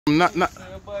Not.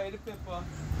 Buy the pepper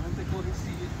and take out the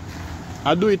seed.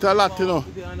 I do it a lot, you know.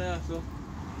 Put it on there, so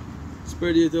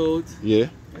spread it out. Yeah.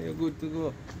 And you're good to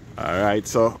go. Alright,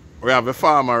 so we have a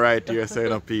farmer right here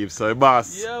saying up peeps. So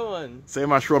boss. Yeah, man. So he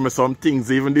must show me some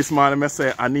things. Even this morning I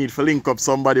say I need to link up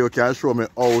somebody who can show me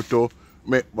how to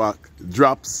make back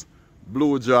drops,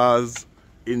 blue jaws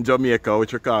in Jamaica,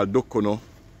 which we call dukuno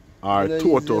or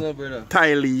toto,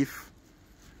 Thai leaf.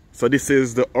 So this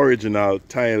is the original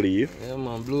Thai leaf. Yeah,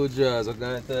 man, blue jaws.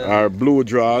 Or blue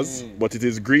jaws, but it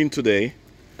is green today.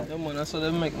 Yeah, man, that's what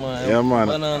they make, man. Yeah, man.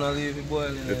 Banana leaf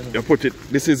boiling. You put it,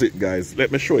 this is it, guys.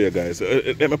 Let me show you guys.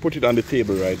 Let me put it on the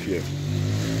table right here.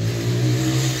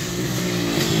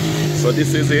 So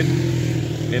this is it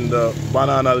in the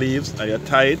banana leaves, and you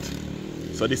tie it.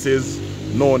 So this is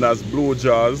known as blue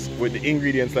jaws with the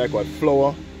ingredients like what?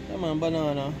 Flour? Yeah, man,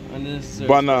 banana and this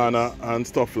banana and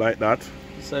stuff like that.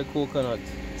 It's like coconut.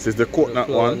 This is the coconut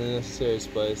one. And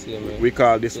spice, yeah, man. We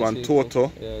call this one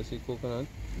toto. Yeah, see coconut.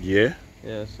 Yeah.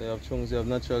 Yeah, so you have chunks, you have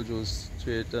natural juice,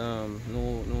 straight,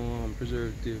 no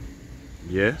preservative.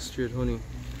 Yeah. Straight honey.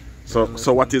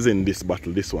 So what is in this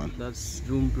bottle, this one? That's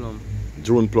June plum.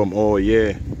 June plum, oh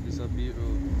yeah. This is a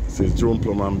beetroot. This is June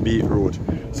plum and beetroot.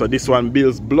 So this one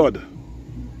builds blood.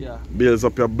 Yeah. Builds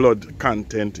up your blood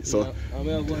content. So yeah, and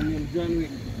we have one named John Wick.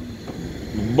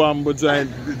 Bamboo Giant,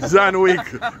 John Wick.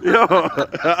 Yo.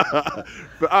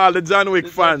 For all the John Wick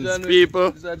fans, people.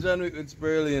 It's a John Wick with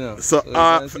spirulina, you know. So,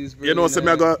 you know,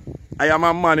 so I am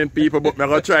a man in people, but I'm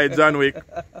going to try John Wick.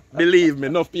 Believe me,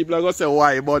 enough people are going to say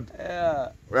why, but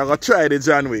yeah. we're going to try the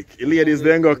John Wick. The ladies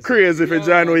then go crazy for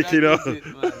John Wick, you know.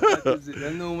 That is it.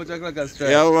 They know much like a strike.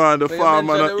 Yeah, man, the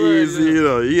farmer not easy, you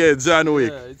know. Yeah, John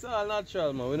Wick. Yeah, it's all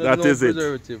natural, man. We don't that know is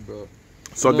preservative, bro.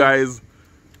 So, guys,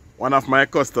 one of my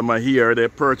customers here, they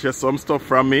purchased some stuff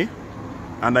from me,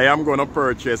 and I am going to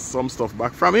purchase some stuff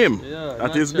back from him. Yeah,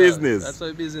 that is business. That's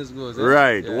how business goes. Eh?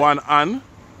 Right. Yeah. One hand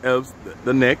helps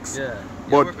the next. Yeah.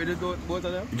 But work with both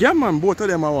of them? Yeah, man, both of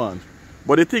them I want.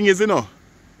 But the thing is, you know,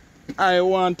 I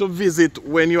want to visit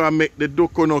when you are make the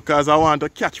dukuno because I want to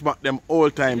catch back them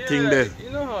old time thing there.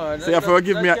 You know, so you have to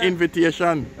give me an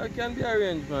invitation. That can be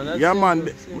arranged, man. That's yeah, simple,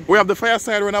 man. Simple. We have the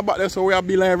fireside run about there, so we have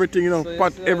built everything, you know, so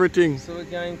pot everything. So we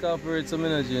can incorporate some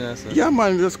energy in us. Yeah,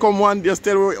 man. Just come just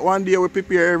tell one day we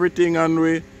prepare everything and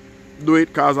we do it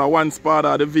because I one part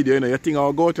of the video, you know, you think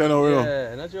I'll go to now, you know.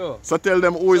 Yeah, not sure. So tell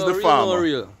them who is the farmer.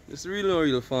 Real. It's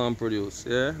real farm produce,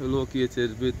 yeah. We're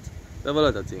located with, we have a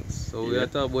lot of things. So we are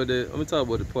talking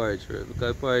about the porridge, right?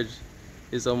 Because porridge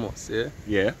is a must, yeah?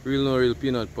 Yeah. Real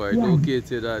peanut porridge,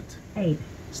 located at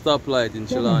stoplight in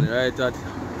Chilani, right at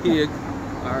Hague,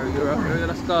 or you're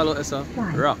gonna call it as a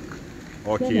rock.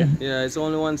 Okay. Yeah, it's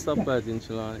only one stoplight in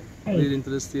Chilani, leading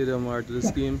to the stadium or to the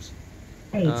schemes.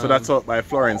 So that's out by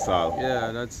Florence Hall.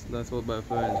 Yeah, that's out by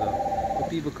Florence Hall. The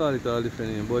people call it all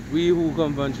different names, but we who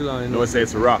come from Chilani know say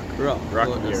it's rock. Rock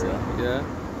area.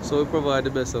 Yeah. So we provide the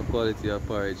best of quality of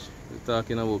porridge. We're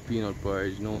talking about peanut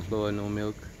porridge, no flour, no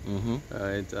milk.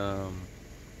 Right.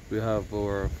 We have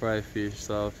our fried fish,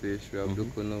 salt fish, we have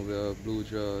dukuno, we have blue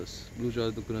jaws. Blue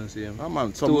jaws dukuno same. Oh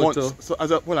man, so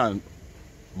as a hold on.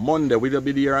 Monday, will you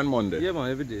be there on Monday? Yeah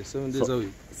man, every day, 7 days a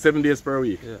week. 7 days per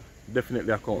week? Yeah.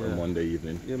 Definitely I come on Monday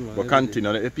evening. Yeah, man, but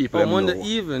continue, the people on Monday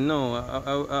evening, no,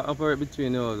 I operate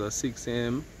between the hours of 6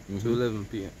 a.m. to 11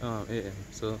 p.m. a.m.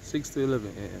 So 6 to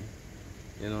 11 a.m.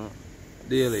 You know,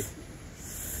 daily.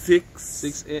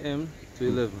 6 a.m. to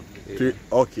 11 a.m.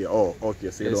 Okay,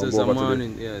 okay. So you don't go over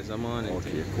morning, yeah, it's a morning.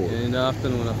 Okay, cool. And in the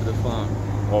afternoon after the farm.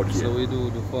 Okay. So we do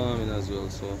the farming as well.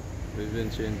 So we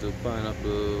venture into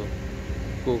pineapple,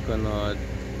 coconut,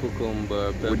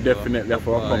 cucumber, pepper, we definitely have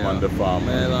to come on the farm.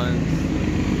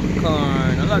 Melons,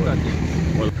 corn, a lot of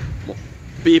things. Well,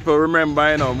 people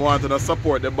remember, you know, wanted to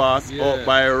support the boss up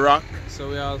by Rock. So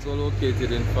we are also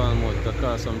located in Falmouth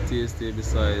across some tasty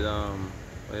beside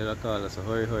what do you call it? So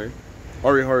hurry.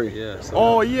 Hurry. Yeah. So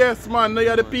oh yes man, now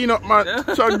you're the peanut man.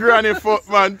 Chuck granny foot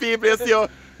man. People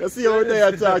you see how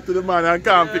they talk to the man and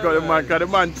can't pick up the man because the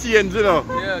man changed, you know.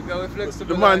 Yeah, because we're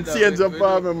flexible. The man changed the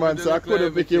apartment, man, so I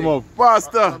couldn't pick him up.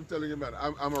 Faster. I'm telling you, man,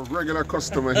 I'm a regular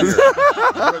customer here.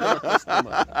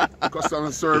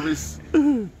 Customer service.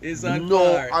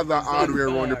 No other hardware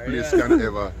around the place can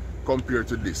ever compare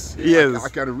to this. Yes. I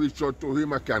can reach out to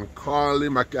him, I can call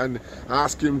him, I can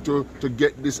ask him to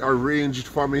get this arranged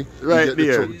for me. Right get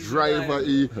there. The truck driver,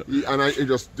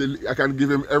 I can give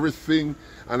him everything.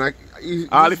 And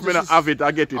all if me not have it,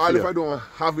 I get it. All if I don't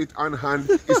have it on hand,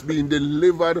 it's being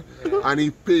delivered, and he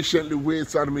patiently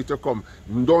waits on me to come.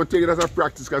 Don't take it as a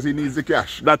practice because he needs the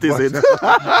cash. That is it. But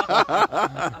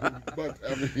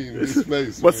I mean, this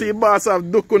place. But see, boss have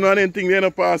Dukuno and anything there,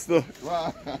 no pastor.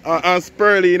 And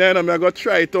Spurly, you know, I'm going to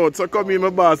try it out. So come here,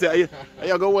 my boss. I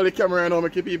go hold the camera now,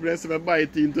 make people and see me buy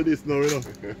it into this now, you know.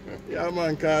 Yeah,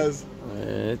 man, because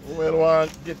we will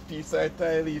want to get piece of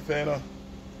tile leaf, you know.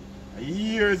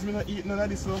 Years me not eat none of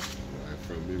this stuff.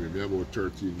 From me, maybe about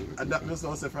 13. And that just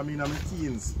also from me in my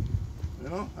teens. You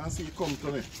know? And see it come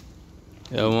to me.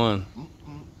 Yeah, man.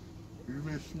 You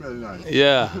may smell nice.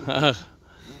 Yeah.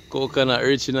 Coconut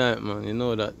rich tonight, man. You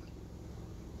know that.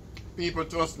 People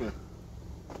trust me.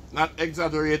 Not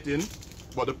exaggerating,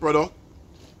 but the product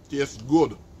tastes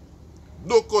good.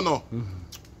 Dukuno.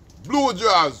 Blue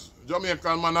jars.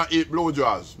 Jamaican man not eat blue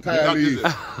jars. That is it. No,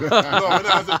 I don't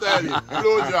have to tell you.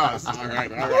 Blue jars.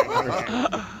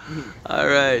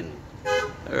 Alright,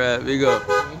 big up.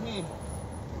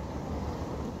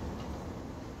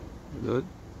 Good?